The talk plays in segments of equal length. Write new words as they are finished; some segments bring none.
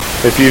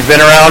If you've been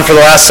around for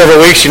the last several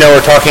weeks, you know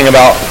we're talking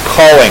about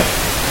calling.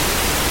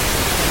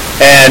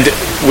 And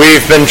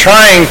we've been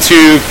trying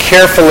to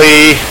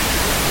carefully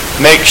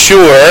make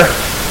sure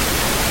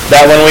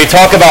that when we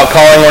talk about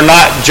calling, we're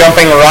not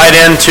jumping right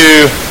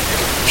into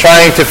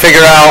trying to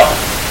figure out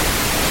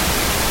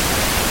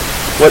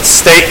what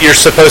state you're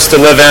supposed to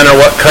live in,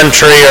 or what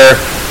country, or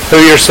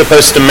who you're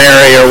supposed to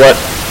marry, or what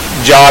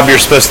job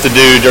you're supposed to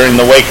do during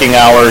the waking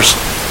hours.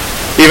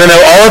 Even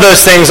though all of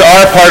those things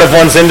are part of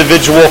one's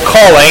individual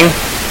calling,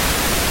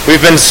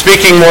 we've been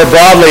speaking more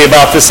broadly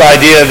about this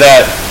idea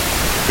that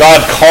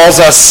God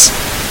calls us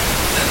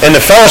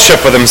into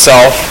fellowship with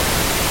himself,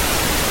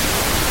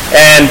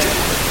 and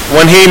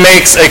when he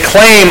makes a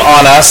claim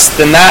on us,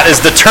 then that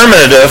is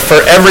determinative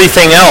for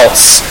everything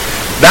else.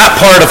 That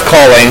part of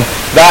calling,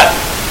 that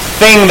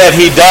thing that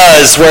he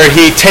does where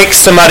he takes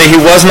somebody who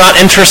was not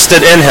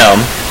interested in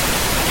him,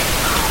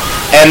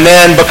 and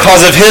then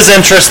because of his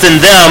interest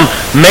in them,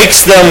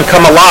 makes them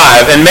come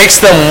alive and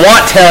makes them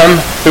want him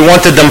who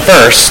wanted them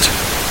first,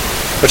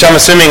 which I'm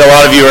assuming a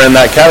lot of you are in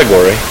that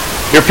category.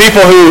 You're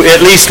people who at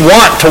least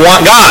want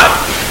God.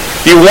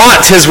 You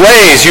want his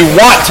ways. You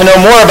want to know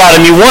more about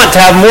him. You want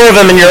to have more of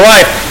him in your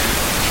life.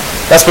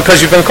 That's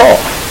because you've been called.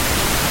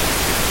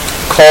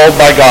 Called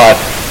by God.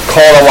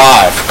 Called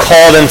alive.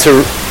 Called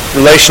into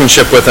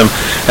relationship with him.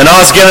 And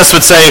Os Guinness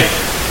would say,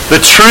 the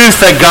truth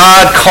that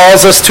God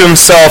calls us to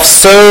himself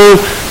so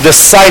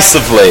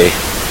decisively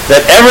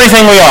that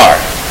everything we are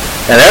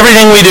and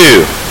everything we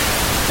do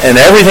and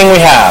everything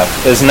we have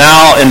is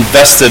now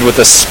invested with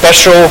a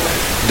special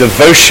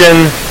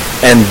devotion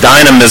and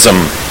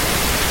dynamism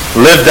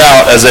lived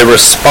out as a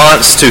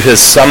response to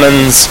his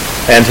summons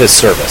and his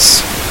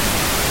service.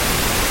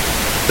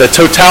 The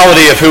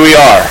totality of who we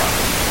are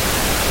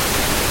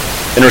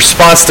in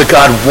response to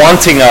God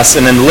wanting us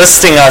and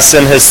enlisting us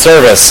in his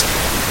service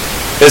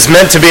is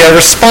meant to be a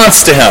response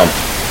to him.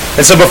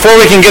 And so before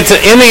we can get to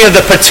any of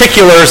the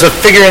particulars of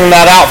figuring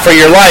that out for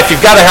your life,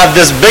 you've got to have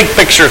this big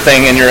picture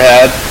thing in your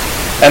head.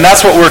 And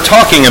that's what we're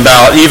talking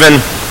about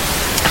even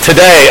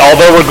today,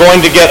 although we're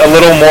going to get a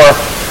little more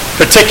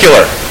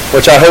particular,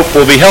 which I hope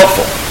will be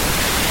helpful.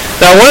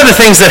 Now, one of the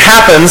things that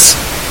happens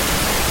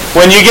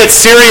when you get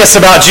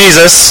serious about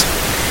Jesus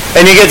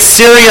and you get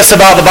serious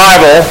about the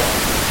Bible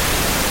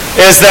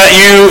is that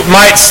you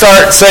might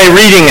start, say,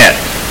 reading it,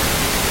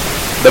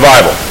 the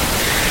Bible.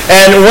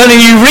 And when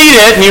you read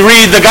it, and you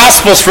read the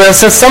Gospels, for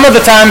instance, some of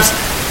the times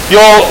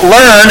you'll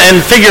learn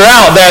and figure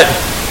out that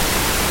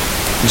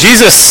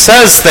Jesus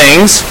says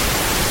things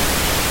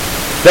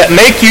that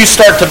make you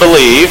start to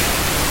believe,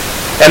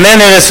 and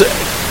then it is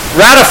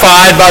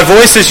ratified by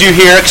voices you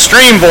hear,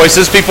 extreme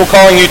voices, people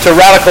calling you to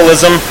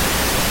radicalism,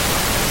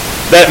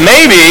 that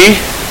maybe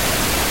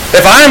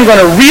if I'm going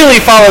to really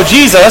follow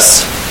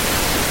Jesus,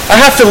 I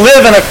have to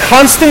live in a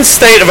constant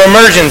state of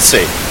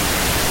emergency.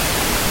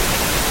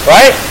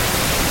 Right?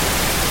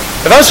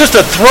 If I was just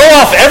to throw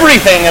off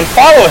everything and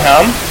follow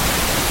him,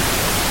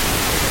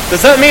 does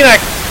that mean I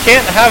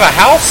can't have a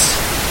house?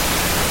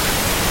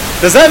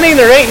 Does that mean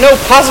there ain't no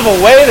possible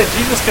way that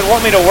Jesus could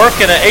want me to work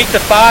in an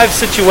 8-to-5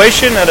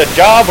 situation at a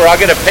job where I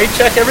get a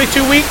paycheck every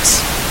 2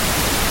 weeks?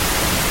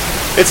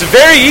 It's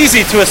very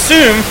easy to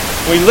assume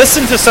we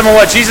listen to some of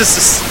what Jesus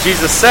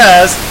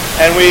says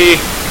and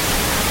we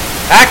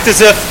act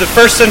as if the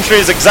first century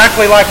is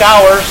exactly like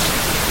ours.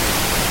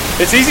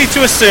 It's easy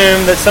to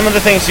assume that some of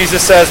the things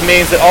Jesus says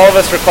means that all of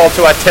us are called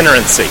to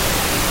itinerancy.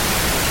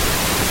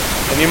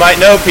 And you might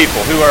know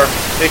people who are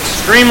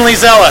extremely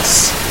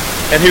zealous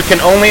and who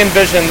can only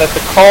envision that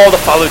the call to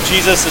follow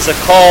Jesus is a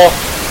call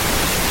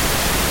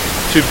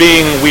to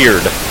being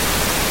weird.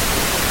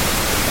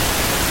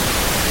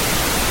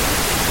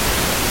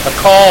 A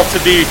call to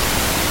be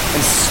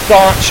in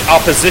staunch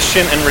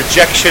opposition and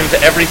rejection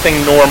to everything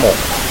normal.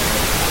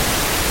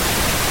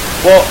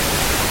 Well,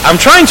 I'm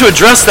trying to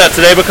address that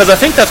today because I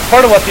think that's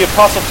part of what the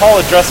Apostle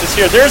Paul addresses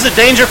here. There is a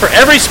danger for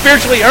every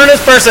spiritually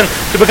earnest person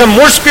to become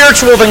more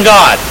spiritual than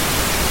God.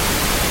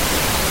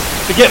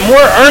 To get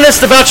more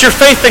earnest about your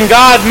faith than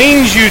God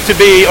means you to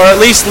be, or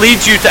at least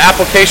leads you to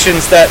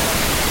applications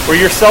where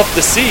you're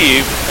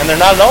self-deceived and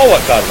they're not at all what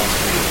God wants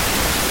for you.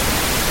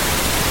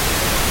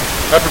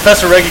 My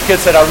Professor Reggie Kidd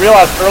said, I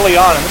realized early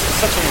on, and this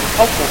is such a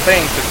helpful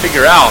thing to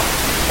figure out,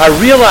 I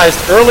realized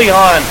early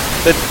on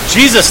that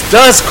Jesus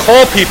does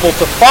call people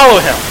to follow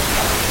him.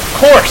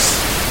 Of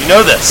course, you know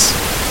this.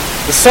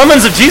 The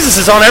summons of Jesus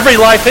is on every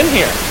life in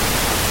here.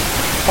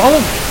 Follow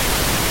me.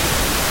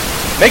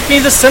 Make me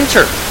the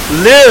center.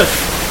 Live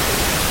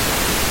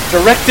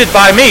directed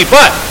by me.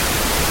 But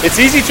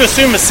it's easy to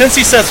assume that since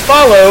he says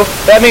follow,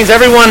 that means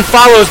everyone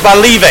follows by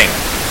leaving.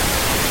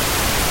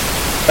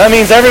 That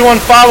means everyone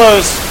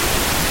follows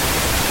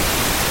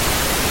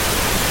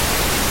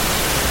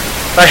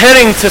by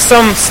heading to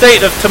some state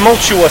of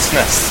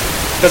tumultuousness.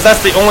 Because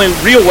that's the only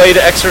real way to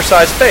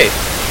exercise faith.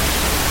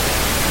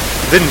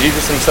 Didn't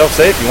Jesus himself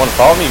say, if you want to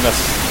follow me, you must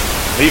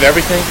leave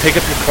everything, take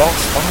up your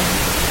cross, follow me?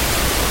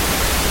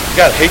 You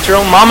got to hate your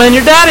own mama and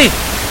your daddy.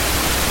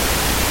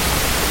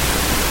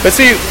 But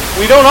see,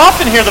 we don't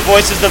often hear the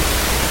voices of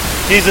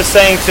Jesus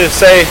saying to,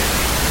 say,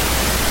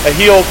 a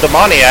healed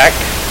demoniac,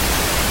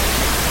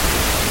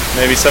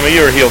 maybe some of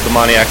you are healed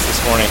demoniacs this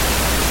morning,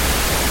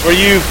 where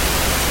you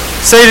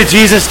say to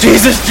Jesus,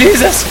 Jesus,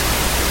 Jesus,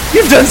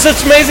 you've done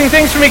such amazing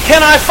things for me.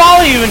 Can I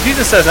follow you? And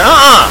Jesus says,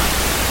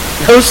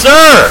 no, sir.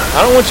 I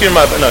don't want you in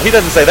my... No, he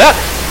doesn't say that.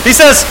 He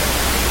says,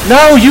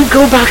 no, you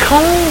go back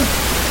home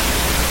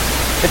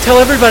and tell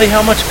everybody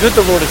how much good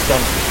the Lord has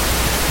done for you.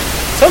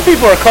 Some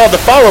people are called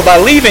to follow by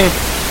leaving.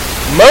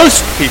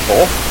 Most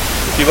people,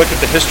 if you look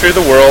at the history of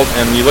the world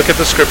and you look at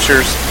the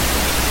scriptures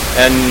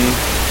and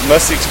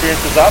most of the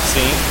experiences I've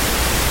seen,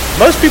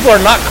 most people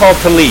are not called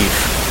to leave.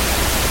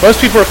 Most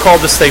people are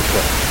called to stay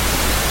put.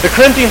 The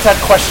Corinthians had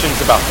questions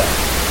about that.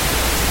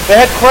 They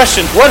had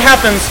questions. What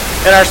happens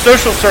in our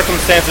social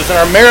circumstances, in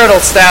our marital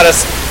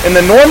status, in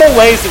the normal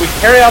ways that we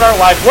carry out our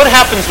life? What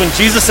happens when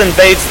Jesus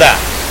invades that?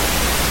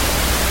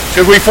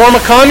 Should we form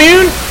a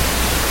commune?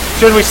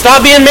 Should we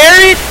stop being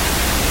married?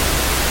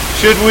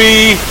 Should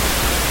we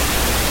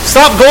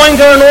stop going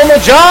to our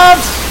normal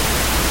jobs?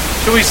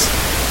 Should we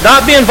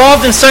not be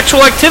involved in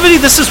sexual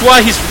activity? This is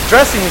why he's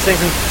addressing these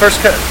things in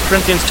 1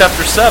 Corinthians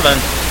chapter 7.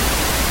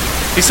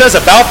 He says,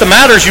 about the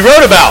matters you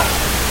wrote about.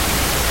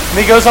 And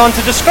he goes on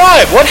to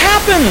describe what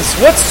happens,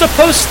 what's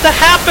supposed to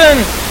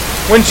happen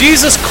when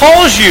Jesus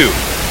calls you.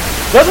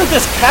 Doesn't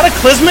this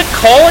cataclysmic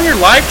call in your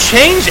life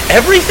change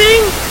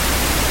everything?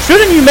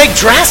 Shouldn't you make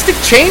drastic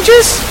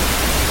changes?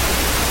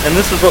 And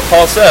this is what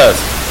Paul says.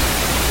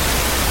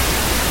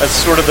 That's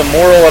sort of the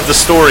moral of the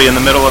story in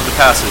the middle of the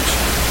passage.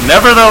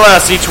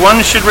 Nevertheless, each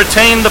one should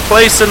retain the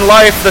place in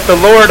life that the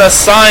Lord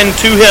assigned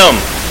to him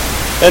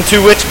and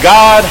to which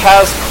God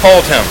has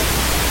called him.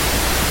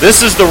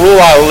 This is the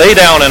rule I lay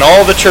down in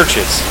all the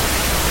churches.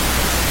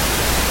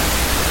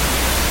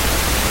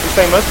 He's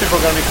saying most people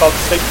are going to be called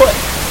to stay put.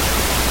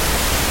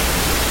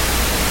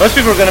 Most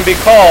people are going to be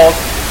called,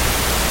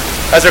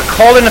 as they're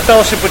called into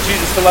fellowship with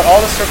Jesus, to let all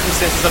the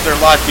circumstances of their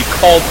life be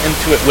called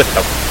into it with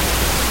them.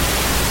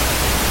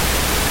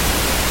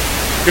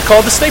 You're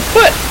called to stay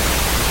put.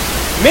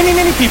 Many,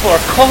 many people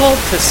are called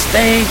to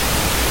stay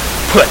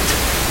put.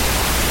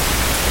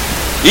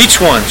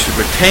 Each one should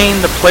retain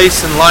the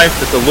place in life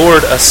that the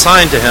Lord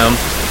assigned to him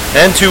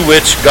and to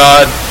which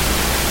God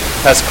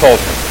has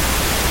called him.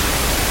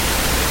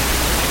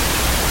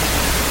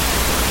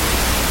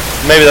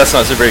 Maybe that's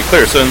not so very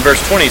clear. So in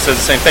verse 20 it says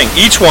the same thing.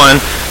 Each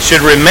one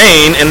should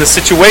remain in the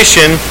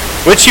situation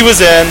which he was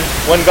in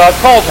when God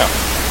called him.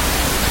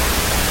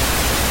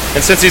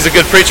 And since he's a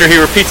good preacher, he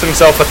repeats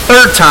himself a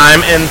third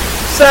time in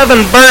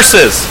 7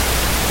 verses.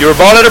 You were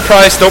bought at a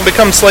price. Don't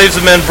become slaves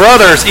of men.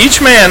 Brothers,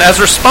 each man, as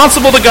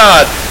responsible to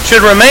God,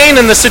 should remain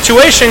in the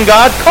situation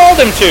God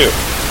called him to.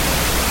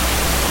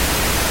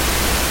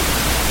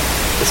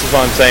 This is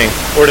what I'm saying.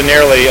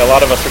 Ordinarily, a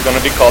lot of us are going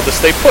to be called to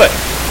stay put.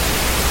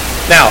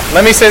 Now,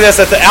 let me say this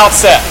at the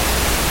outset.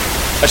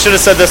 I should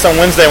have said this on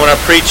Wednesday when I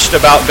preached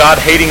about God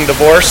hating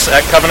divorce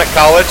at Covenant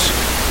College.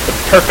 The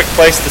perfect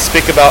place to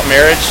speak about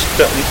marriage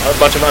to a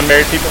bunch of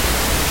unmarried people.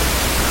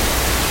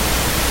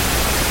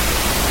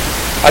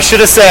 I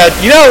should have said,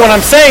 when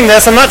I'm saying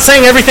this, I'm not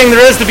saying everything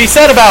there is to be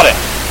said about it.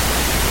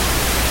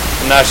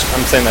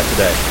 I'm saying that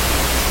today.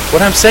 What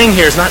I'm saying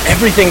here is not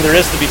everything there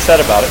is to be said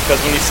about it, because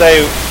when you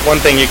say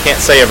one thing, you can't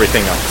say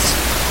everything else.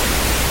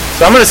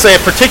 So I'm going to say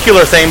a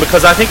particular thing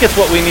because I think it's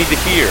what we need to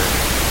hear.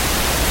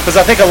 Because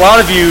I think a lot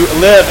of you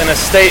live in a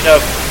state of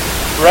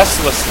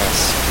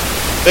restlessness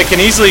that can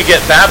easily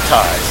get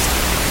baptized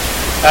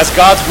as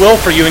God's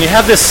will for you, and you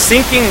have this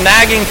sinking,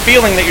 nagging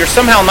feeling that you're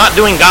somehow not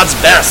doing God's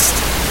best.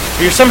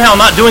 You're somehow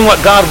not doing what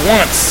God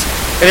wants.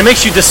 And it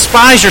makes you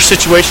despise your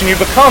situation. You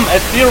become a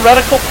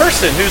theoretical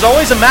person who's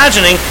always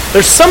imagining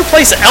there's some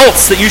place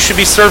else that you should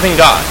be serving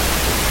God.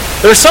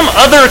 There's some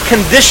other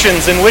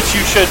conditions in which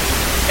you should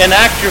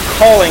enact your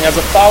calling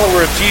as a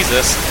follower of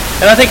Jesus.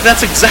 And I think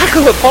that's exactly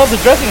what Paul's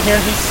addressing here.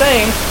 And he's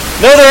saying,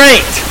 no, there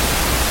ain't.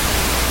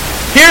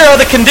 Here are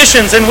the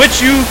conditions in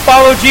which you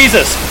follow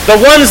Jesus. The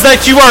ones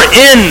that you are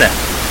in.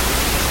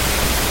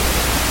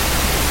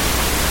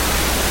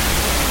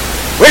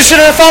 Where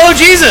should I follow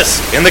Jesus?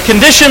 In the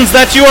conditions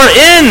that you are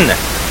in.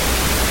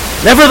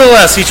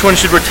 Nevertheless, each one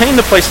should retain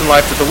the place in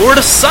life that the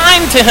Lord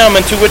assigned to him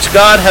and to which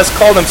God has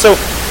called him. So,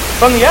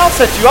 from the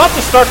outset, you ought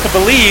to start to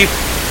believe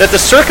that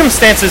the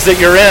circumstances that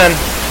you're in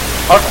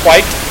are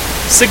quite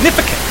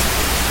significant.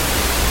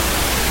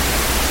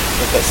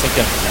 Let that sink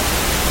in for a minute.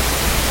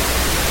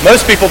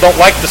 Most people don't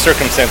like the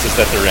circumstances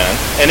that they're in,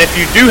 and if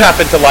you do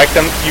happen to like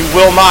them, you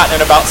will not in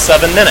about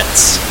 7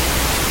 minutes.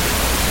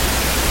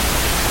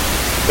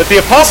 But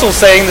the apostle's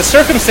saying the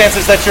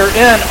circumstances that you're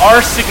in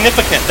are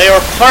significant. They are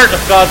part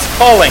of God's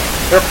calling.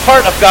 They're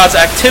part of God's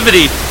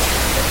activity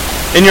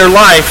in your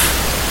life.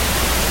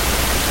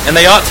 And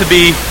they ought to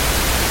be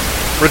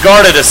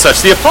regarded as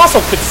such. The apostle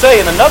could say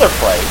in another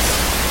place,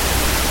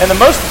 and the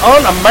most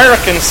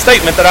un-American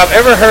statement that I've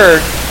ever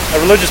heard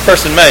a religious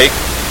person make,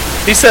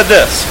 he said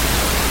this.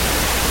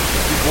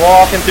 He's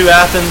walking through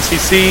Athens. He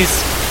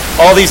sees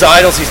all these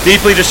idols. He's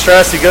deeply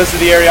distressed. He goes to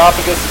the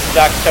Areopagus. This is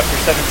Acts chapter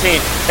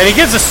 17. And he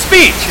gives a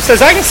speech. He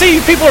says, I can see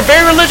you people are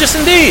very religious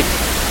indeed.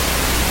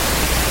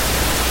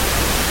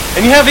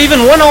 And you have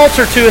even one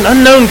altar to an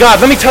unknown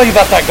God. Let me tell you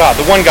about that God,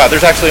 the one God.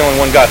 There's actually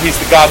only one God. He's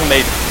the God who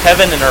made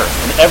heaven and earth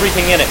and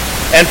everything in it.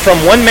 And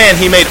from one man,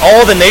 he made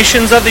all the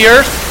nations of the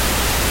earth.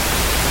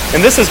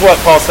 And this is what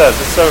Paul says.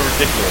 It's so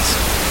ridiculous.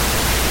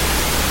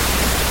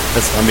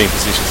 I'm being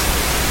facetious.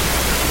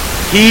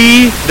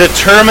 He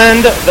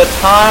determined the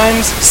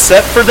times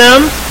set for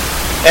them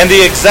and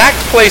the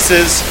exact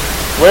places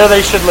where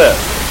they should live.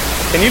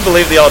 Can you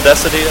believe the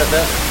audacity of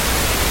that?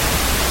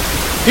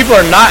 People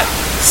are not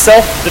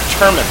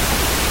self-determined.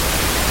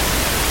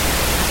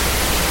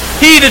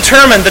 He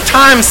determined the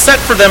times set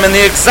for them and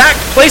the exact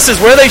places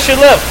where they should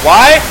live.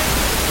 Why?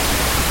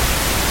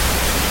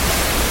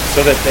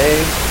 So that they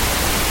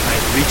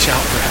might reach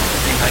out for him.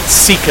 They might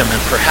seek him and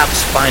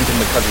perhaps find him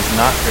because he's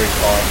not very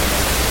far from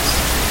them.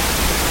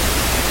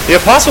 The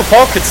Apostle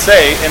Paul could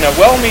say in a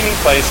well-meaning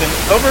place, in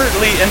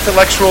overtly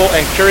intellectual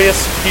and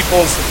curious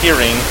people's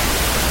hearing,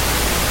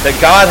 that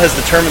God has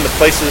determined the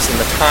places and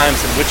the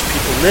times in which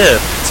people live.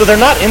 So they're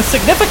not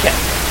insignificant.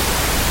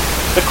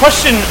 The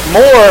question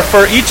more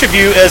for each of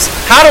you is,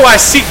 how do I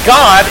seek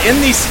God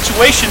in these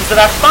situations that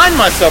I find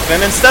myself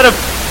in, instead of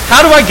how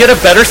do I get a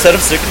better set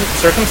of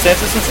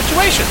circumstances and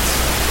situations?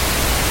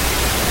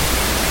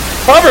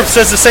 Proverbs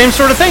says the same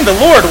sort of thing. The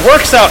Lord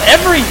works out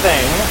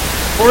everything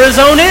for his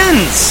own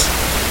ends.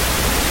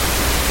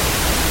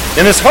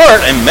 In his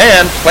heart, a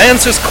man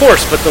plans his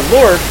course, but the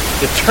Lord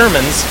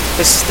determines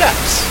his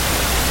steps.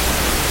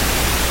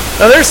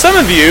 Now there's some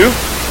of you,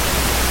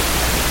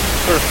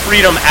 sort of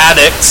freedom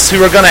addicts,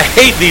 who are going to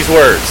hate these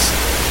words.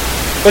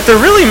 But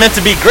they're really meant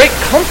to be great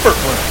comfort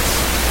words.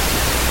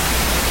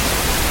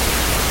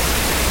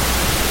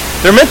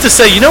 They're meant to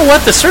say, you know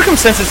what, the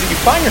circumstances that you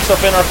find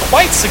yourself in are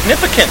quite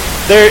significant.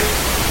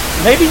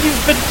 Maybe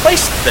you've been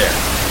placed there.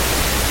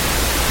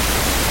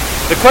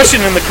 The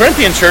question in the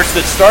Corinthian church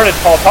that started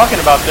Paul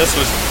talking about this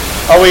was,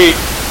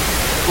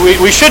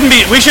 we should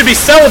be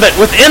celibate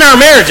within our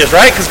marriages,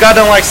 right? Because God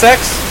don't like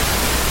sex.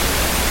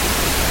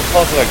 And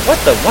Paul's like,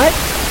 what?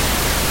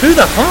 Who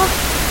the huh?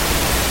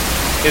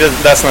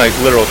 That's not a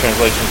literal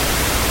translation.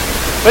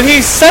 But he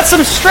sets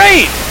them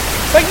straight.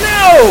 It's like,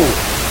 no,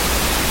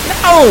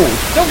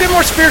 don't get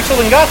more spiritual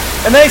than God.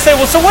 And then they say,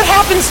 well, so what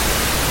happens?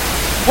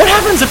 What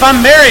happens if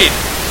I'm married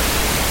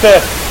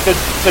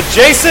to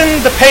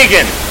Jason the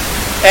pagan?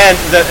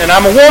 And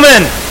I'm a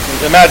woman.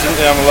 Imagine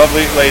I'm a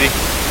lovely lady.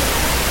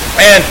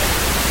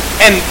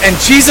 And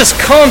Jesus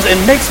comes and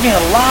makes me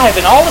alive.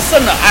 And all of a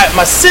sudden,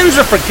 my sins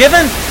are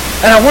forgiven.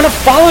 And I want to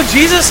follow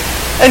Jesus.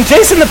 And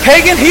Jason the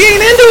pagan, he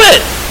ain't into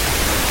it.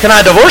 Can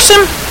I divorce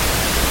him?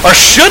 Or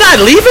should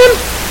I leave him?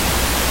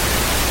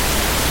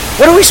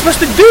 What are we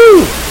supposed to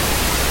do?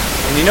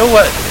 And you know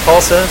what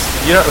Paul says?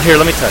 Here,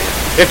 let me tell you.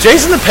 If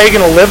Jason the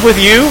pagan will live with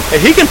you,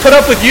 if he can put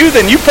up with you,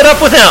 then you put up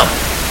with him.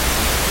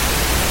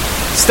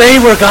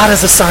 Stay where God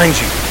has assigned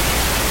you.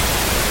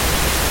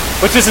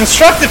 Which is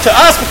instructive to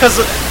us, because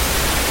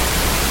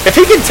if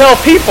he can tell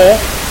people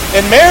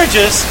in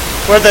marriages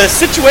where the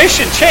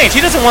situation changed,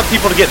 he doesn't want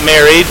people to get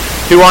married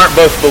who aren't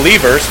both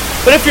believers.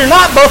 But if you're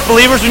not both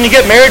believers when you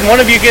get married and one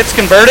of you gets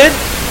converted,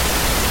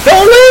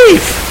 don't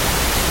leave.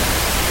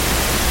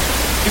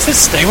 He says,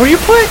 stay where you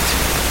put.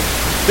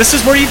 This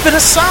is where you've been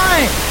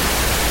assigned.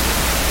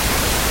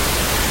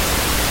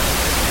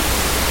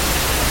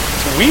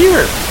 It's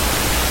weird.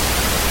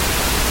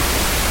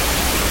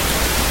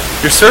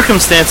 Your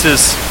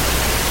circumstances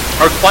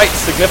are quite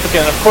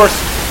significant. Of course,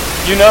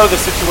 you know the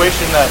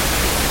situation that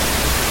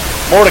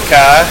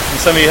Mordecai, and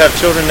some of you have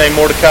children named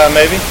Mordecai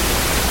maybe.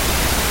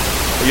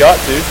 You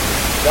ought to.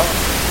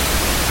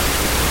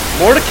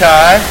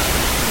 Mordecai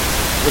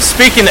was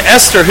speaking to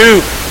Esther, who,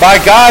 by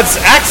God's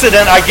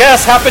accident, I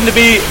guess, happened to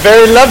be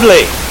very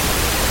lovely.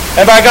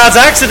 And by God's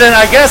accident,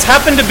 I guess,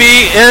 happened to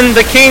be in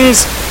the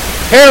king's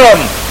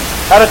harem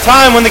at a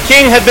time when the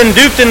king had been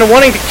duped into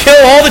wanting to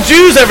kill all the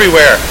Jews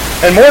everywhere.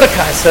 And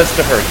Mordecai says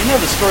to her, you know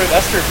the story of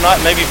Esther? If not,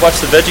 maybe watch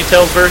the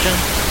VeggieTales version.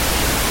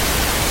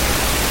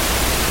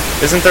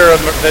 Isn't there a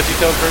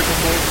VeggieTales version,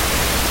 please?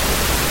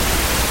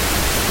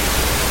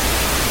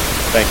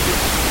 Thank you.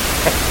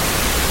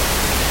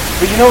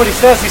 But you know what he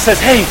says? He says,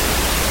 hey,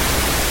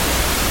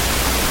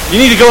 you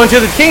need to go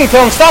into the king and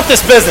tell him, stop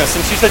this business.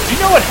 And she said, do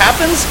you know what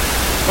happens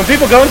when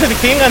people go into the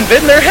king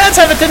unbidden? Their heads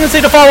have a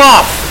tendency to fall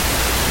off.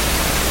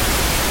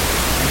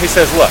 And he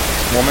says, look,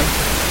 woman,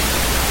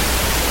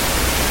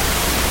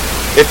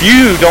 if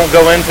you don't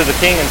go into the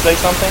king and say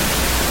something,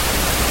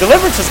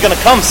 deliverance is going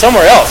to come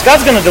somewhere else.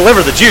 God's going to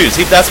deliver the Jews.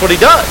 That's what he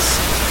does.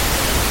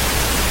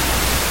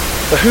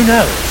 But who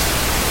knows?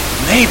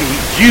 Maybe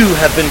you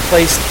have been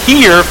placed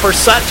here for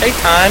such a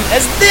time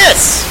as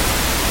this.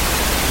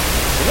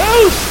 Who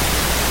knows?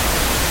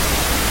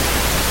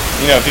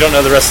 If you don't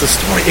know the rest of the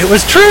story, it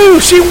was true.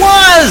 She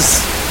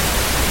was.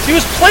 She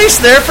was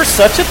placed there for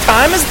such a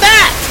time as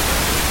that.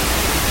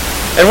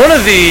 And one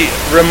of the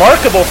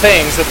remarkable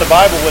things that the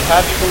Bible would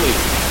have you believe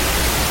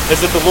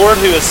is that the Lord,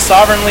 who is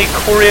sovereignly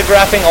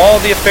choreographing all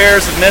the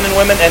affairs of men and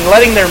women and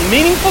letting their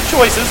meaningful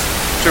choices,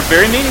 which are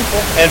very meaningful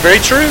and very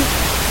true,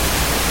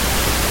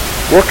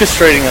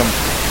 orchestrating them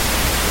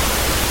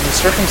in the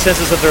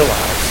circumstances of their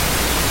lives.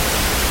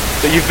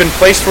 That you've been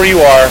placed where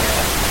you are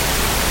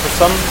for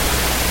some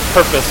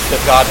purpose that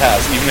God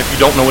has, even if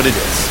you don't know what it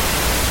is.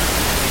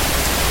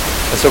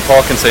 And so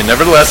Paul can say,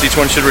 nevertheless, each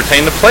one should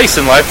retain the place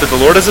in life that the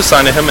Lord has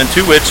assigned to him and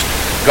to which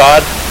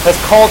God has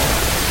called him.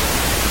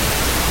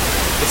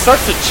 It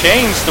starts to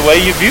change the way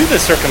you view the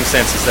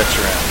circumstances that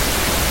you're in.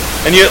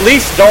 And you at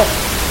least don't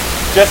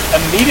just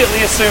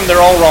immediately assume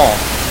they're all wrong.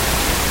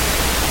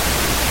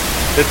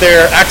 That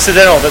they're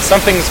accidental, that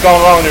something's gone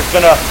wrong, there's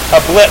been a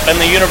blip in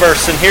the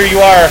universe, and here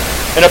you are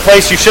in a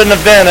place you shouldn't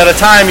have been, at a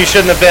time you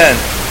shouldn't have been.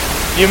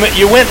 You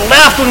went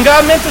left when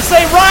God meant to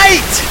say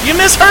right! You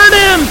misheard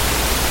him!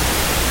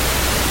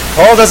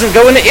 Paul doesn't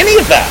go into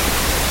any of that.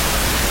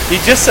 He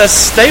just says,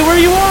 stay where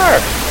you are.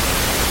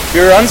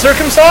 You're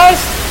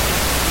uncircumcised?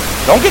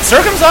 Don't get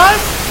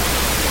circumcised.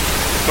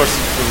 Of course,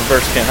 the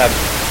reverse can't happen.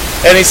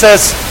 And he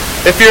says,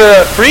 if you're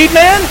a freed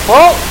man,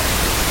 well,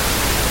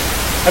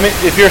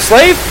 if you're a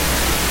slave,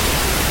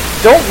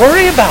 don't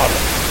worry about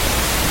it.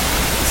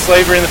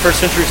 Slavery in the first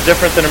century is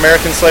different than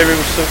American slavery,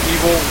 which is so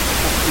evil.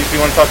 If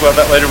you want to talk about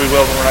that later, we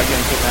will, but we're not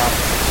getting to it now.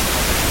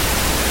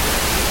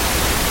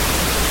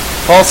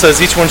 Paul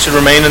says each one should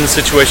remain in the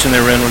situation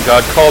they were in when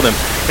God called him.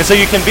 And so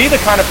you can be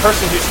the kind of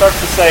person who starts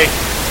to say,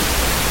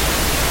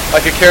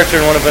 like a character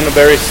in one of Wendell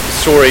Berry's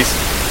stories,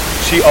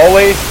 she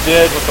always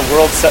did what the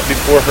world set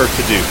before her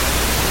to do.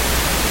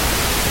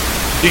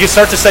 You can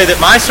start to say that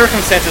my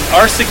circumstances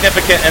are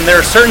significant and there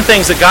are certain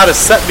things that God has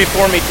set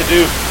before me to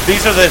do.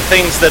 These are the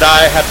things that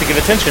I have to give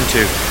attention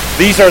to.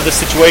 These are the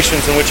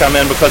situations in which I'm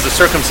in because the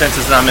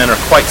circumstances that I'm in are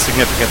quite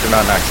significant. They're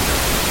not an accident.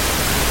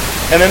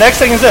 And the next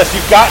thing is this.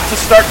 You've got to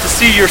start to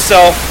see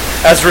yourself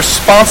as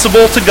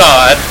responsible to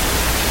God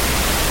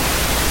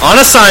on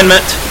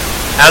assignment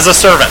as a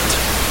servant.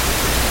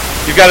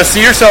 You've got to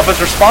see yourself as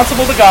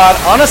responsible to God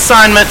on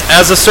assignment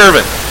as a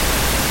servant.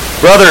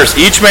 Brothers,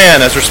 each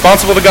man as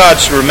responsible to God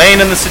should remain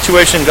in the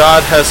situation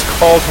God has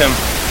called him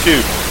to.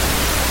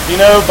 You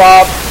know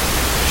Bob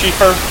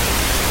Schieffer?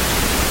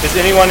 Does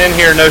anyone in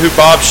here know who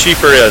Bob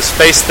Schieffer is?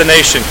 Face the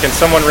Nation. Can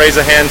someone raise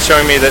a hand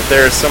showing me that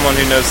there is someone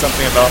who knows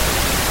something about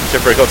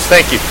contemporary culture?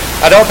 Thank you.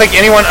 I don't think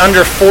anyone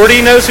under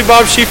 40 knows who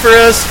Bob Schieffer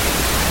is.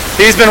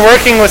 He's been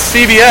working with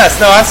CBS.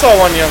 No, I saw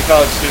one young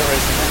college student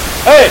raise his hand.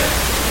 Hey!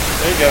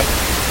 There you go.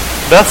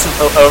 That's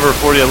over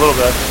 40 a little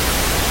bit.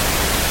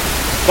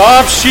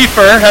 Bob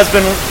Schieffer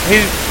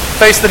he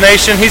faced the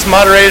nation. He's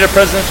moderated a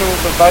vice presidential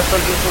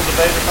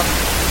debate or something.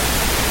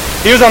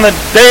 He was on the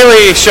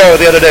Daily Show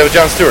the other day with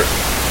Jon Stewart.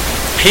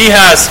 He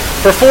has,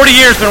 for 40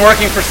 years, been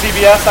working for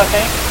CBS, I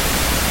think.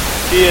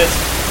 He is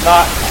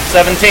not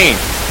 17.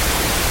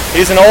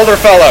 He's an older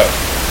fellow.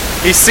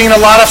 He's seen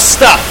a lot of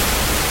stuff.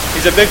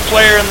 He's a big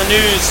player in the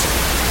news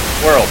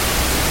world.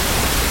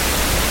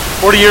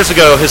 40 years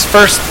ago, his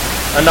first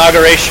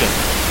inauguration,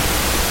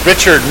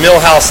 Richard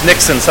Milhouse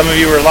Nixon, some of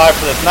you were alive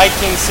for this,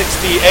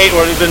 1968,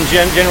 or it had been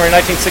January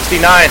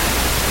 1969.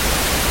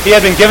 He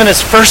had been given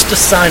his first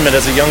assignment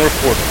as a young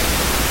reporter.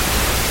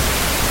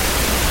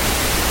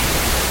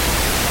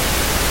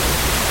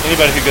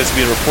 Anybody who goes to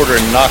be a reporter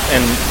in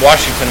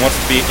Washington wants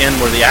to be in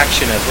where the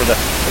action is,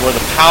 where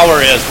the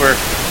power is, where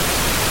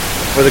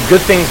the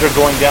good things are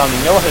going down. You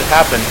know what had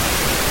happened?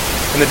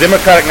 In the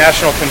Democratic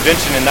National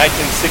Convention in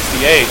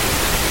 1968,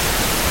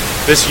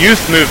 this youth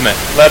movement,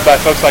 led by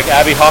folks like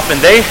Abbie Hoffman,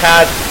 they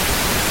had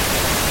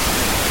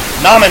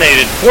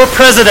nominated for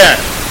president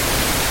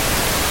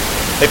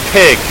a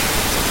pig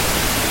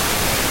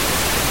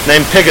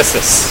named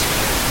Pegasus.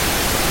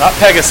 Not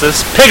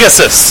Pegasus,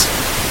 Pegasus.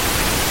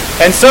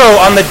 And so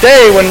on the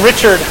day when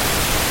Richard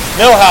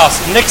Milhouse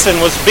Nixon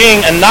was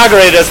being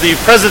inaugurated as the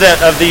President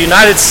of the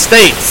United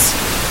States,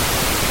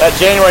 that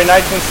January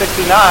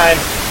 1969,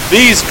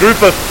 these group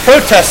of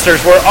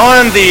protesters were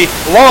on the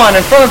lawn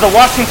in front of the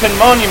Washington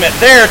Monument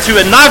there to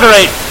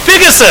inaugurate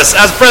Pegasus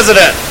as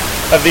President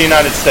of the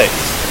United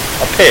States.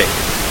 A pig.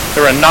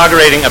 They were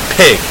inaugurating a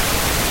pig.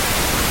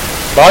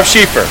 Bob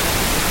Schieffer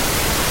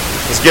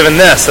was given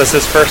this as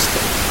his first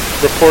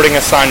reporting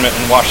assignment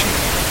in Washington.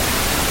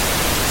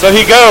 So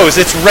he goes,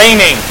 it's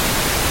raining.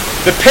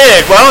 The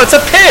pig, well, it's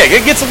a pig.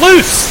 It gets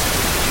loose.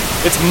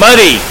 It's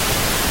muddy.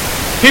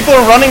 People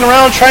are running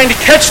around trying to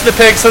catch the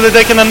pig so that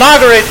they can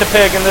inaugurate the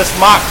pig in this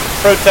mock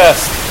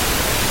protest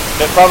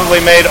that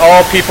probably made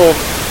all people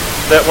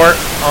that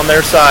weren't on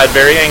their side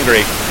very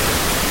angry.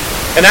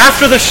 And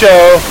after the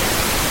show,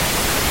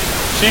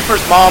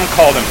 Schieffer's mom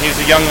called him. He's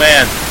a young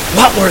man.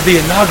 What were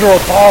the inaugural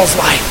balls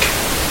like?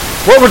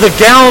 What were the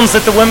gowns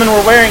that the women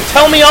were wearing?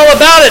 Tell me all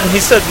about it. And he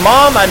said,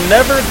 Mom, I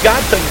never got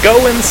to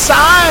go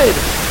inside.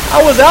 I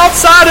was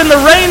outside in the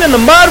rain and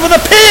the mud with a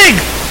pig.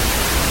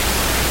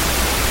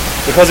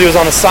 Because he was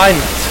on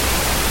assignment.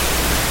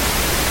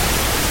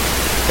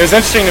 It was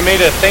interesting to me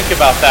to think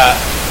about that.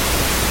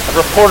 A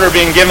reporter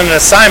being given an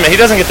assignment. He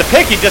doesn't get to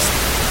pick. He just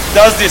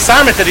does the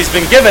assignment that he's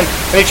been given.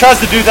 And he tries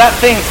to do that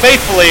thing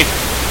faithfully.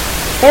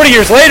 40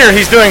 years later,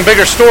 he's doing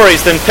bigger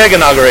stories than pig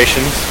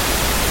inaugurations.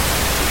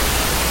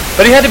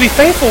 But he had to be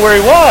faithful where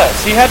he was.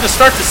 He had to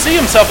start to see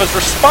himself as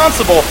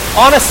responsible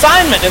on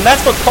assignment. And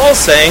that's what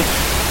Paul's saying.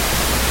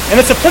 And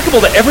it's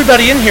applicable to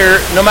everybody in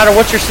here, no matter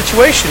what your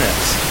situation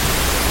is.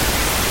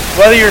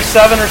 Whether you're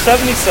 7 or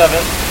 77,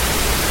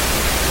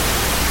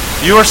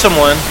 you are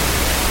someone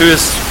who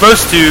is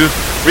supposed to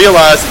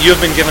realize that you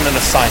have been given an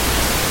assignment.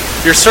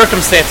 Your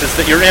circumstances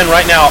that you're in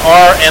right now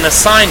are an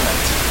assignment.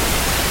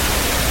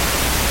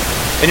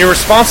 And you're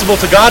responsible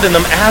to God in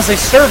them as a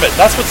servant.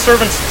 That's what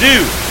servants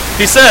do.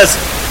 He says,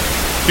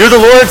 you're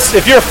the Lord's,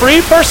 if you're a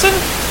free person,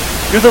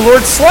 you're the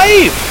Lord's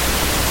slave.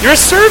 You're a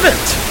servant.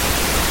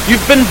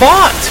 You've been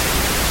bought.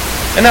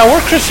 And now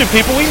we're Christian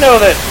people. We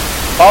know that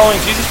following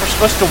Jesus, we're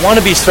supposed to want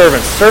to be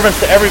servants. Servants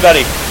to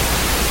everybody.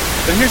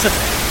 But here's the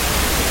thing.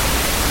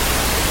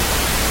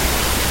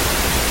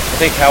 I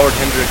think Howard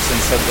Hendrickson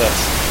said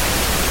this.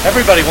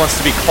 Everybody wants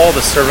to be called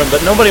a servant,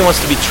 but nobody wants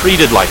to be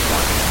treated like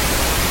one.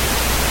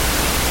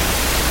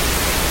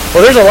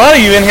 Well, there's a lot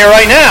of you in here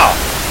right now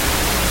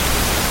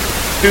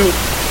who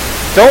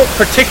don't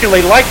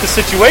particularly like the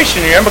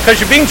situation you're in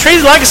because you're being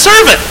treated like a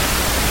servant.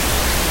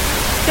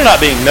 You're not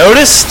being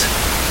noticed.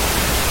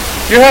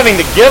 You're having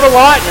to give a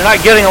lot and you're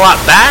not getting a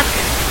lot back.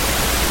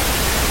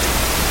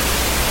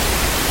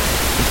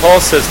 And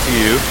Paul says to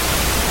you,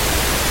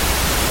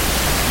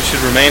 you should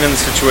remain in the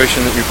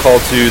situation that you're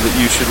called to, that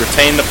you should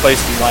retain the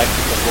place in life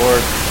that the Lord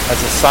has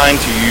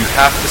assigned to you. You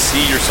have to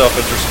see yourself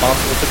as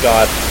responsible to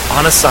God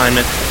on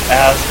assignment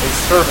as a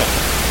servant.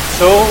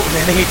 So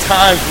many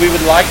times we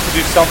would like to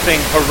do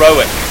something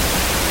heroic.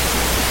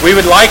 We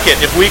would like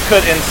it if we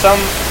could, in some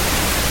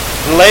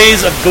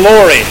blaze of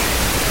glory,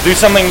 do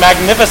something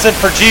magnificent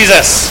for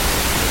Jesus.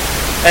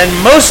 And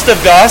most of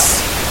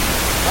us,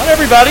 not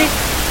everybody,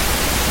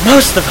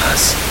 most of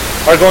us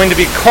are going to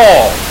be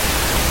called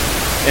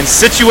in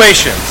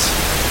situations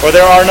where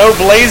there are no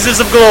blazes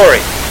of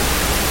glory.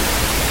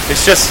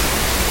 It's just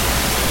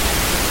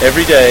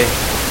everyday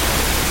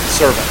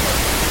servant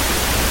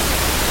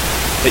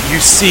that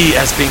you see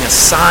as being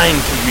assigned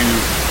to you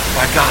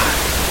by God.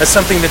 That's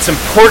something that's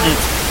important,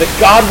 that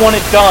God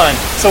wanted done,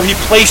 so He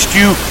placed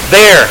you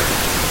there.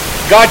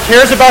 God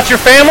cares about your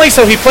family,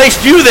 so He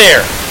placed you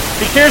there.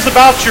 He cares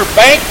about your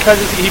bank,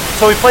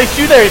 so He placed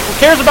you there. He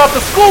cares about the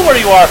school where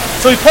you are,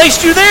 so He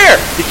placed you there.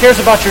 He cares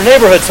about your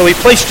neighborhood, so He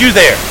placed you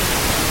there.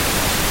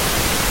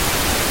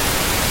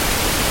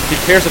 He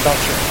cares about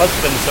your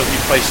husband, so He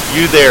placed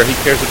you there. He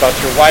cares about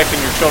your wife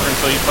and your children,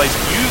 so He placed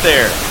you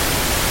there.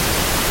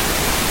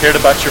 He cared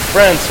about your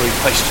friends, so He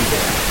placed you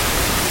there.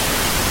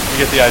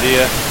 You get the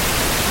idea?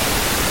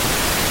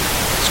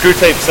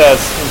 Screwtape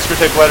says, in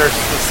Screwtape Letters,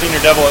 the senior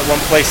devil at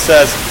one place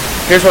says,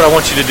 here's what I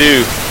want you to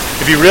do.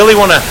 If you really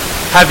want to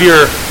have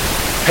your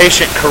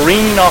patient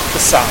careening off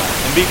the side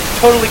and be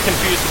totally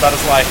confused about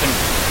his life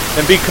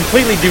and be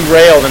completely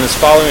derailed in his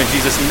following of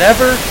Jesus,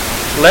 never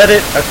let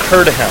it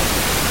occur to him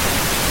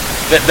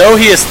that though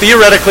he is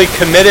theoretically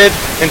committed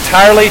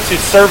entirely to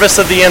service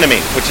of the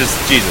enemy, which is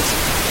Jesus,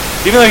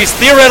 even though he's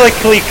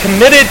theoretically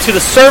committed to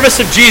the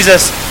service of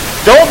Jesus,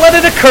 don't let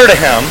it occur to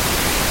him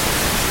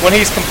when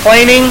he's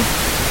complaining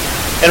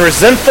and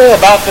resentful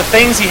about the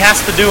things he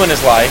has to do in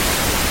his life,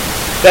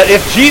 that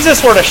if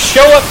Jesus were to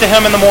show up to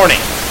him in the morning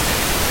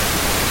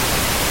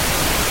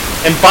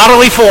in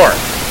bodily form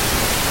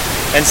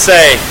and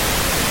say,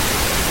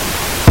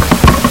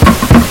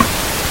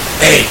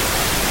 hey,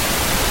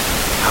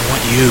 I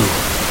want you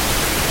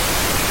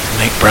to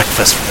make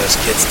breakfast for those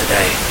kids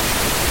today,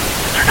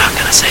 and they're not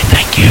going to say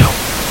thank you.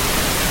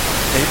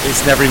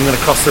 It's never even going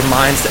to cross their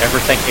minds to ever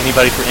thank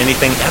anybody for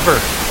anything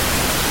ever.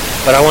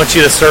 But I want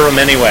you to serve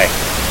them anyway.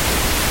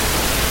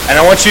 And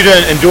I want you to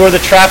endure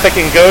the traffic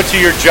and go to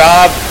your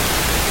job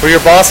where your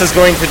boss is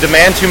going to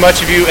demand too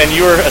much of you and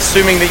you are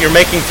assuming that you're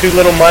making too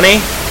little money.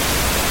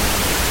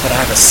 But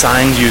I've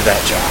assigned you that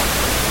job.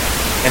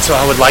 And so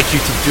I would like you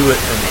to do it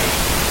for me.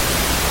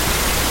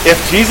 If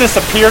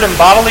Jesus appeared in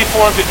bodily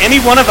form to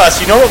any one of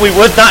us, you know what we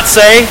would not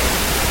say?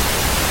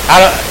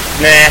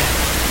 Nah.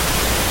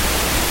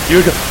 You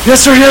would go,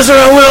 yes sir,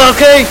 I will,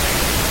 okay.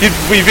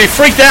 We'd be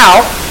freaked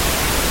out.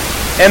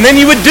 And then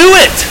you would do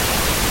it.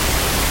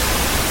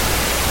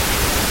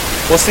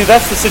 Well, see,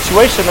 that's the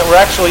situation that we're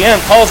actually in.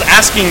 Paul's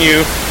asking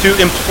you to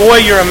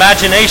employ your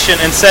imagination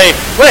and say,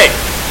 wait,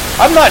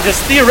 I'm not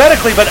just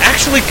theoretically, but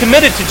actually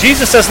committed to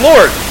Jesus as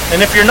Lord.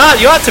 And if you're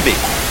not, you ought to be.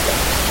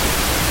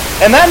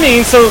 And that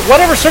means, so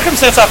whatever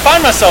circumstance I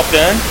find myself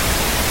in,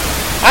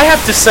 I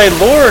have to say,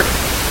 Lord,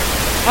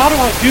 how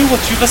do I do what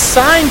you've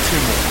assigned to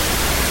me?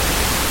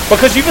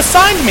 Because you've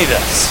assigned me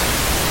this.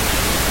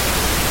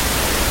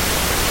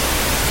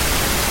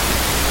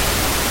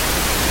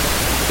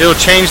 It'll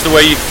change the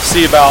way you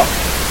see about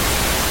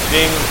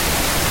being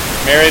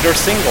married or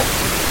single.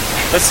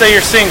 Let's say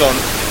you're single.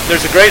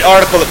 There's a great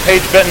article that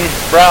Paige Benton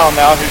Brown,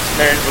 now who's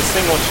married, was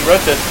single, and she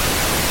wrote this,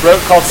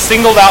 called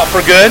Singled Out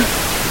for Good.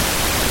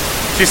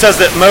 She says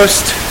that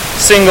most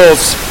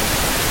singles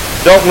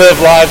don't live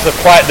lives of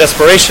quiet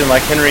desperation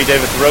like Henry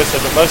David Thoreau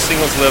said, but most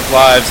singles live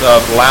lives of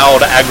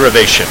loud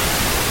aggravation.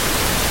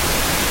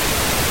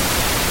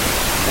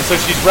 And so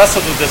she's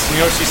wrestled with this, and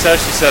you know what she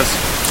says? She says,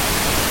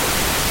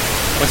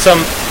 when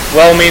some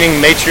well-meaning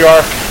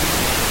matriarch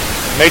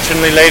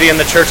matronly lady in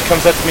the church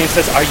comes up to me and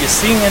says, "Are you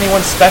seeing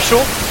anyone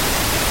special?"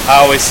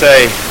 I always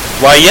say,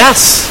 "Why,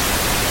 yes,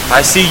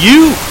 I see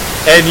you,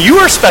 and you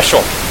are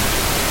special."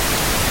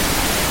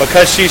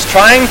 Because she's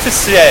trying to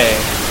say,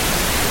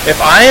 if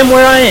I am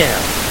where I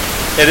am,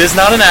 it is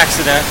not an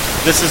accident.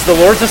 This is the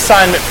Lord's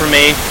assignment for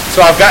me,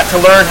 so I've got to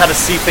learn how to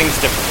see things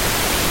differently.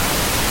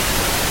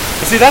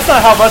 You see, that's not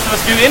how most of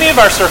us do any of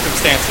our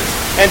circumstances.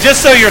 And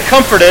just so you're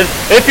comforted,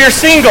 if you're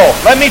single,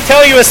 let me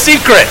tell you a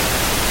secret.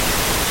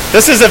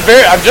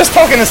 I'm just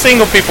talking to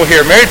single people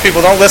here. Married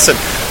people, don't listen.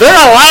 There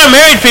are a lot of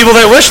married people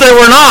that wish they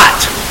were not.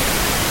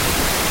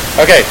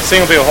 Okay,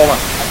 single people, hold on.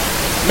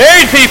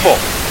 Married people.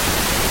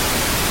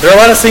 There are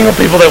a lot of single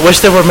people that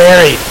wish they were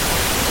married.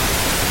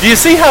 Do you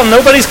see how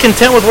nobody's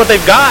content with what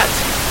they've got?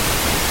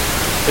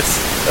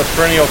 It's a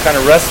perennial kind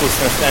of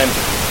restlessness, and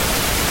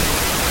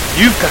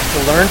you've got to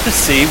learn to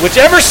see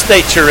whichever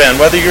state you're in,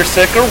 whether you're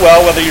sick or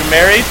well, whether you're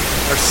married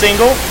or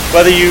single,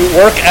 whether you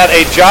work at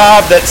a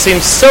job that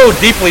seems so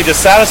deeply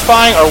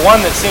dissatisfying or one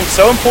that seems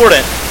so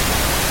important.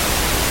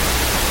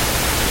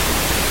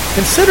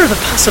 Consider the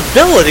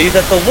possibility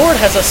that the Lord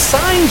has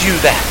assigned you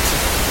that,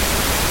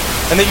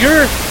 and that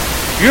your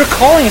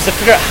calling is to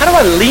figure out, how do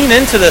I lean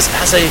into this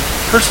as a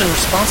person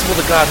responsible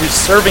to God who's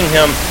serving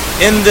Him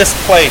in this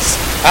place,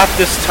 at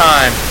this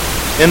time,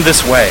 in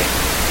this way?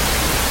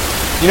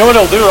 You know what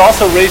it'll do? It'll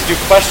also raise new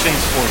questions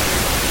for you.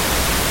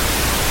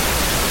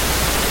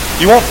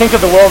 You won't think of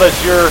the world as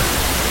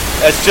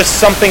just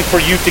something for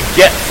you to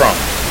get from.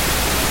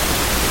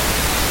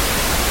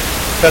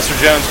 Professor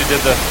Jones, who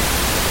did the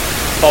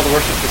call to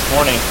worship this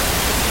morning,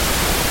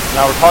 and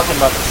I were talking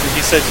about this, and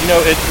he says,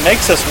 it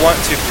makes us want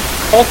to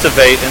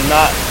cultivate and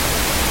not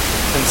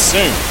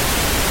consume.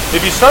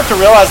 If you start to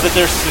realize that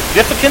there's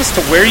significance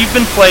to where you've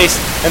been placed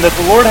and that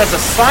the Lord has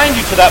assigned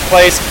you to that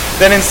place,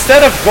 then instead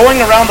of going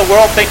around the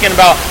world thinking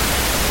about,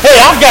 hey,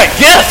 I've got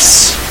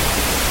gifts.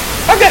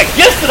 I've got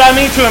gifts that I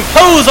need to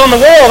impose on the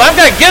world. I've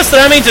got gifts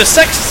that I need to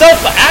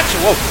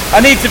I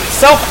need to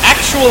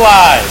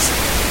self-actualize.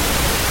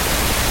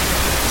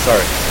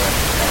 Sorry.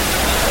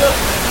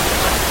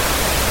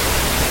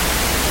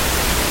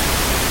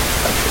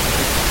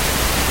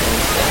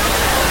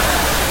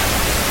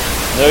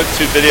 Note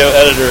to audio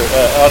editors,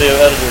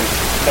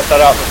 cut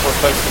that out before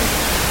posting.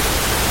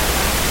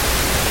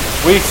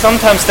 We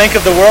sometimes think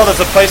of the world as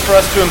a place for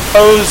us to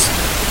impose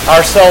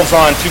ourselves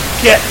on, to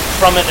get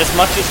from it as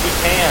much as we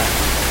can.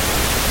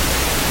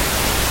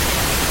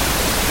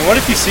 And what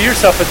if you see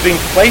yourself as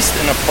being placed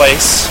in a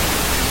place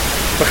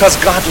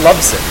because God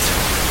loves it?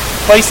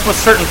 Placed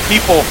with certain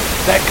people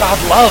that God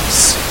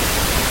loves.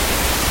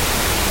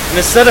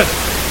 And instead of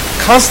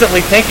constantly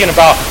thinking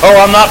about, oh,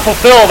 I'm not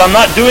fulfilled, I'm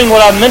not doing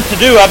what I'm meant to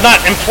do, I'm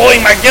not employing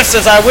my gifts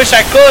as I wish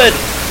I could.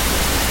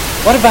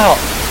 What about,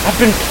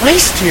 I've been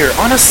placed here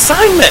on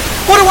assignment.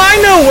 What do I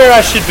know where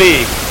I should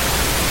be?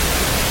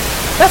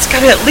 That's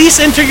got to at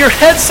least enter your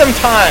head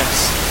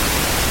sometimes.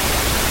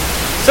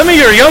 Some of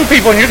you are young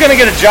people and you're going to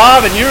get a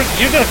job and you're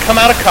going to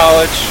come out of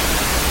college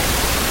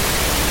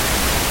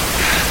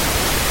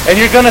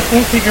and you're going to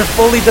think that you're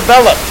fully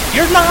developed.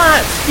 You're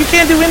not. You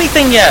can't do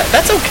anything yet.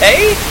 That's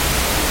okay.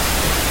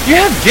 You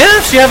have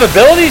gifts, you have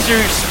abilities, you're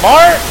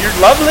smart, you're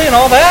lovely and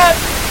all that.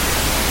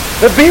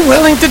 But be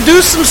willing to do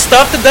some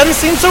stuff that doesn't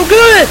seem so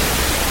good.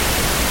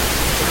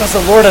 Because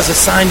the Lord has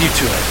assigned you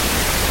to it.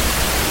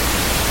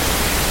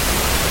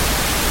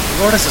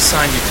 The Lord has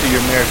assigned you to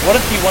your marriage. What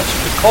if He wants you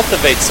to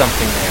cultivate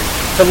something there?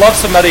 To love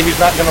somebody who's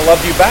not going to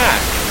love you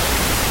back?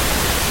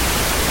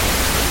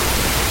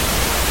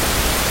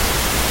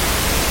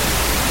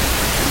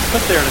 You're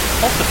put there to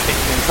cultivate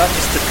things, not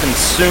just to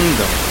consume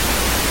them.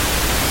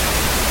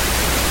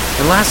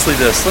 And lastly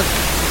this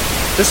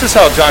is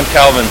how John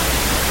Calvin,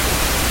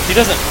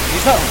 he's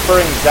not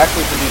referring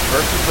exactly to these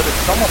verses, but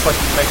it's almost like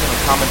he's making a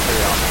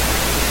commentary on them.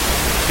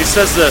 He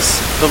says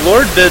this, the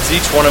Lord bids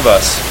each one of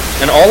us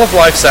in all of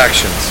life's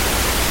actions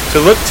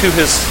to look to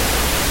His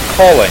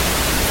calling,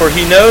 for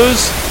He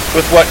knows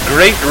with what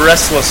great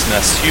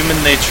restlessness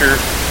human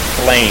nature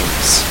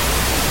flames,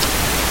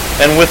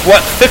 and with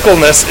what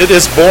fickleness it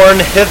is borne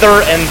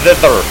hither and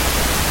thither,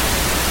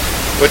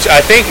 which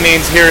I think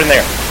means here and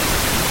there.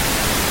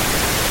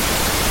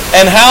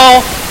 And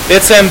how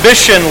its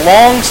ambition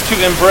longs to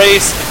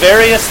embrace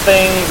various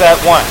things at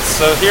once.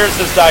 So here's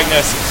his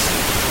diagnosis.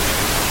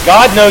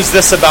 God knows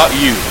this about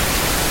you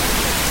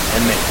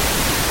and me.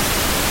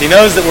 He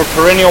knows that we're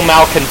perennial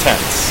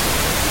malcontents.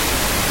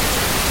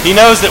 He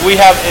knows that we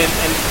have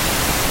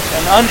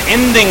an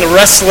unending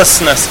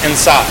restlessness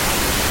inside.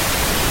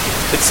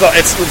 It's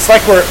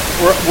like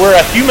we're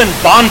a human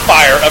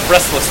bonfire of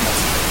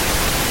restlessness.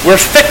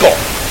 We're fickle.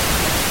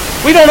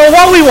 We don't know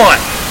what we want.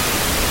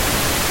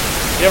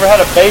 You ever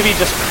had a baby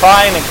just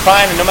crying and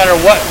crying, and no matter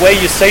what way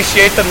you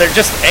satiate them, they're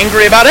just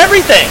angry about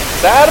everything,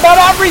 sad about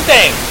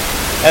everything.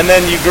 And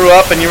then you grew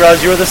up and you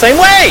realized you were the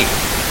same way.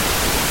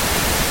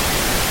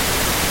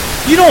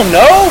 You don't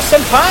know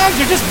sometimes.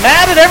 You're just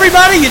mad at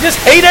everybody. You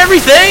just hate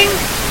everything.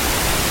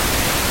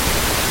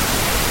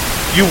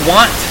 You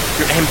want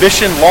Your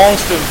ambition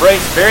longs to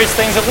embrace various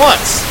things at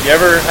once. You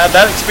ever had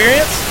that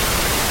experience?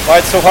 Why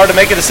it's so hard to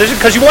make a decision?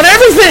 Because you want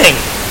everything.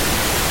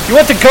 You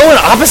want to go in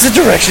opposite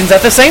directions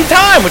at the same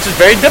time, which is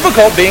very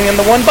difficult being in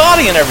the one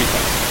body and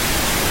everything.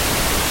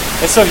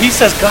 And so he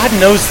says God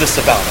knows this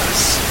about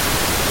us.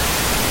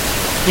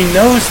 He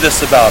knows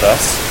this about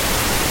us.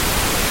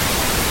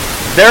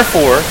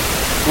 Therefore,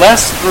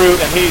 lest through,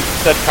 and he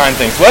said kind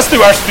things, lest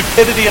through our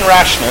stupidity and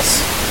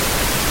rashness,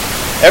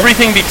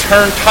 everything be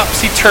turned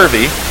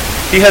topsy-turvy,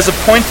 he has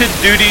appointed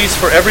duties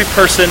for every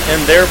person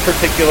in their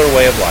particular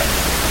way of life.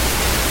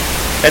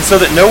 And so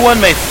that no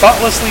one may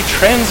thoughtlessly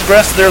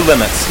transgress their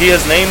limits, he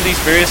has named these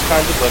various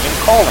kinds of living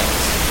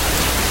callings.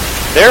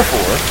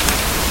 Therefore,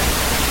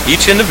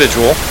 each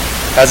individual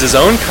has his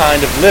own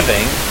kind of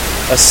living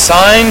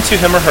assigned to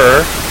him or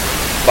her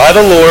by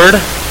the Lord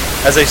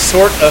as a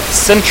sort of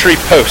sentry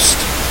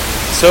post,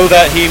 so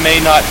that he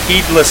may not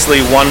heedlessly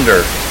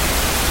wander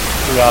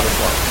throughout his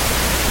life.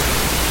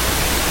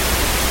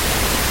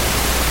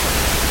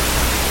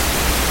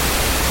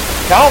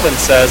 Calvin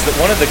says that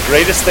one of the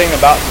greatest things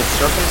about the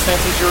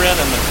circumstances you're in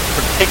and the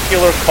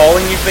particular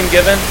calling you've been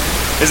given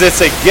is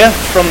it's a gift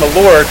from the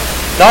Lord,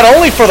 not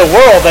only for the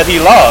world that he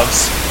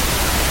loves,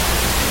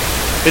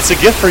 it's a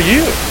gift for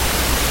you.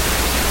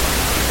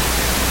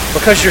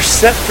 Because you're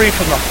set free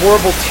from the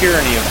horrible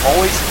tyranny of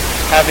always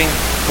having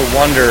to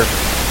wonder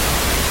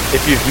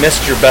if you've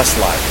missed your best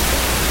life.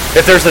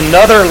 If there's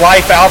another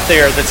life out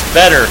there that's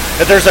better.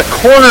 If there's a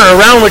corner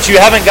around which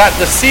you haven't gotten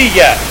to see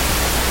yet.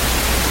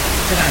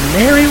 Did I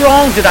marry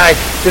wrong? Did I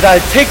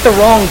take the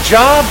wrong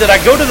job? Did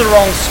I go to the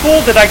wrong school?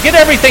 Did I get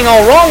everything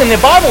all wrong? And the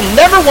Bible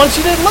never wants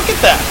you to look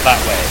at that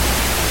way.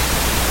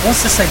 It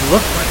wants to say,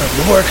 look where the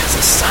Lord has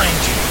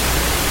assigned you.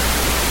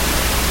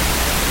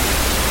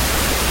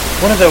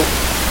 One of the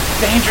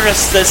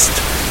dangerousest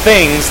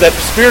things that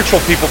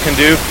spiritual people can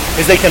do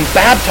is they can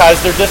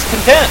baptize their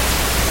discontent.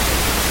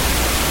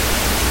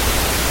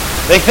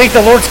 They think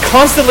the Lord's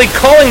constantly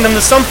calling them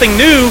to something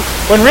new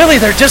when really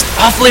they're just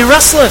awfully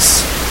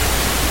restless.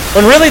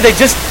 When really they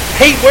just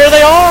hate where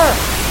they are.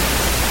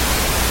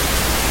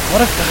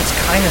 What if God's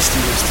kindness to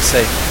you is to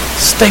say,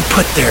 stay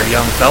put there,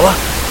 young fella.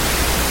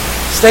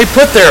 Stay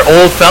put there,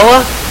 old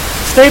fella.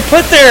 Stay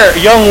put there,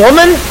 young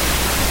woman.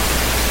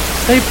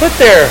 Stay put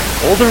there,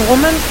 older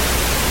woman.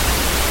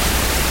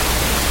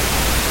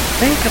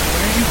 Think of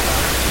where you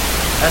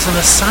are as an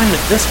assignment.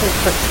 This will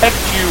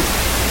protect you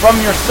from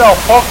yourself.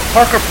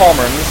 Parker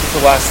Palmer, and this is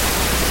the last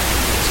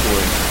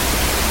story,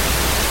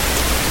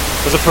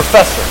 was a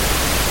professor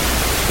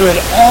who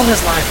had all his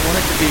life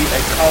wanted to be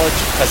a college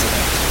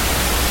president.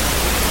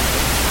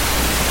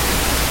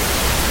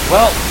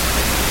 Well,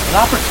 an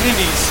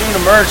opportunity soon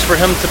emerged for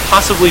him to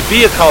possibly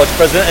be a college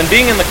president, and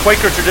being in the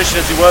Quaker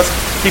tradition as he was,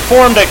 he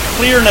formed a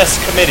clearness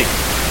committee,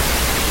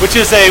 which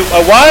is a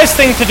wise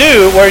thing to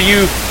do, where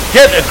you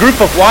get a group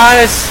of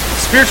wise,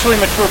 spiritually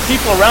mature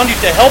people around you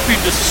to help you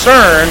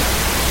discern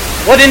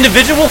what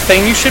individual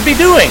thing you should be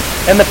doing.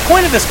 And the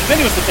point of this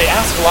committee was that they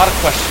asked a lot of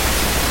questions.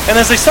 And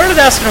as they started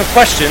asking him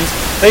questions,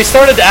 they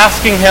started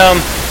asking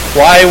him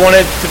why he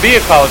wanted to be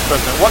a college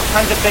president. What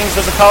kinds of things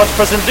does a college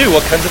president do?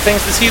 What kinds of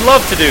things does he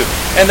love to do?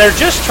 And they're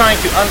just trying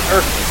to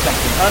unearth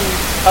something,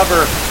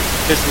 uncover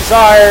his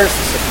desires,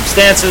 the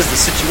circumstances, the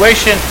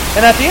situation.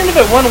 And at the end of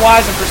it, one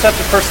wise and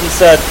perceptive person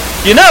said,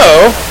 you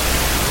know,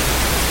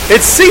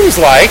 it seems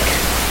like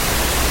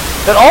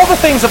that all the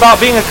things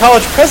about being a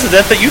college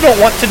president that you don't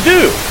want to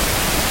do.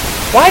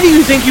 Why do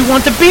you think you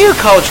want to be a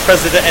college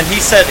president? And he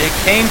said, it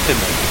came to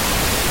me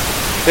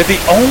that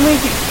the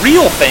only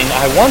real thing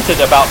I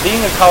wanted about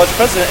being a college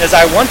president is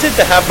I wanted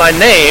to have my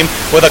name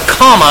with a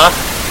comma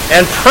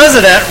and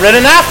president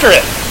written after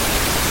it.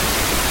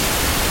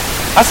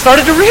 I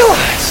started to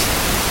realize,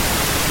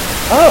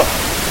 oh,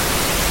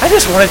 I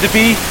just wanted to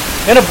be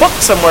in a book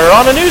somewhere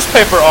on a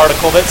newspaper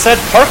article that said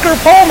Parker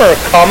Palmer,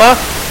 comma,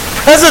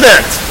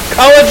 president,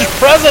 college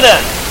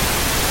president.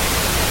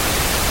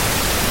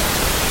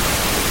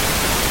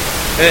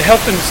 And it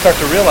helped him to start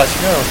to realize,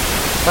 you know,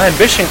 my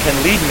ambition can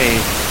lead me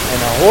in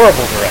a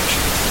horrible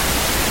direction.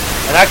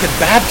 And I could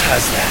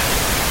baptize that.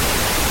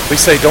 We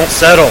say, don't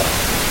settle.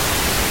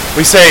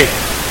 We say,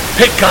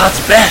 pick God's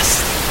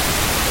best.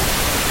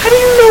 How do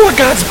you know what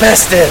God's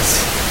best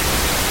is?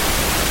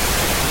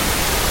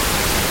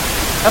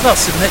 How about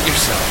submit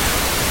yourself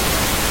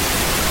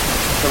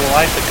to the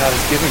life that God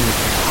has given you?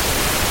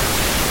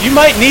 You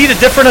might need a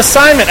different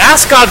assignment.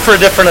 Ask God for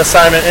a different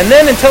assignment. And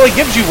then until he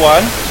gives you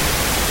one,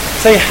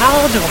 say, how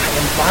do I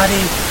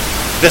embody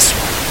this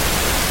one?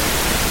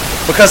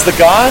 Because the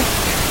God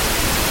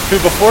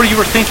who before you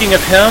were thinking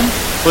of him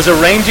was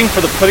arranging for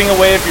the putting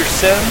away of your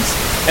sins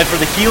and for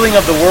the healing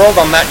of the world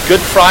on that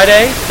Good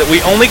Friday that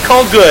we only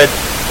call good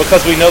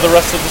because we know the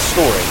rest of the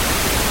story.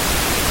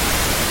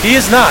 He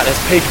is not, as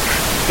Paige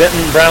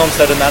Benton Brown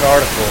said in that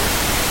article,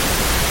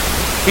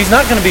 he's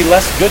not going to be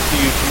less good to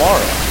you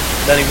tomorrow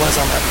than he was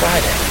on that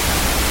Friday.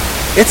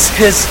 It's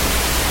his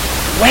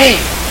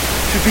way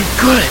to be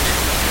good.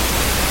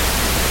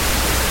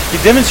 He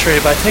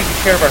demonstrated by taking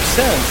care of our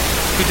sins.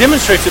 He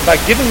demonstrates it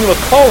by giving you a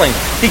calling.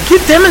 He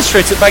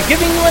demonstrates it by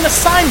giving you an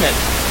assignment.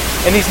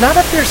 And he's not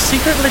up there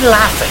secretly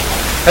laughing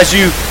as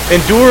you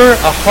endure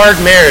a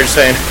hard marriage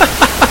saying,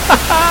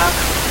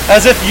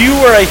 as if you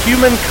were a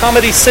human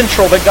Comedy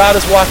Central that God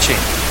is watching.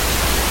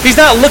 He's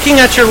not looking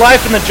at your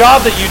life and the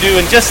job that you do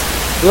and just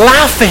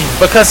laughing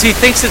because he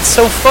thinks it's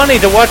so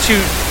funny to watch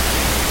you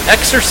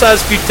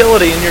exercise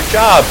futility in your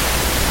job.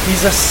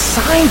 He's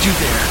assigned you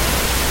there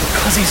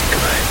because he's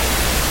good.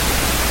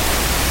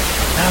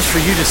 Now it's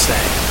for you to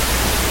say,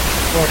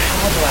 Lord,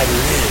 how do I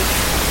live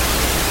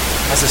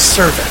as a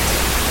servant,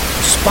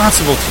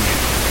 responsible to you,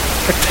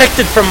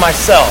 protected from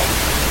myself,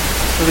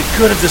 for the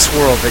good of this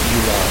world that you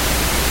love?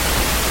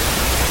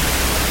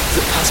 Is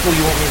it possible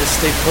you want me to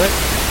stay put?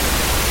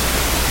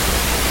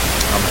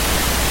 Amen.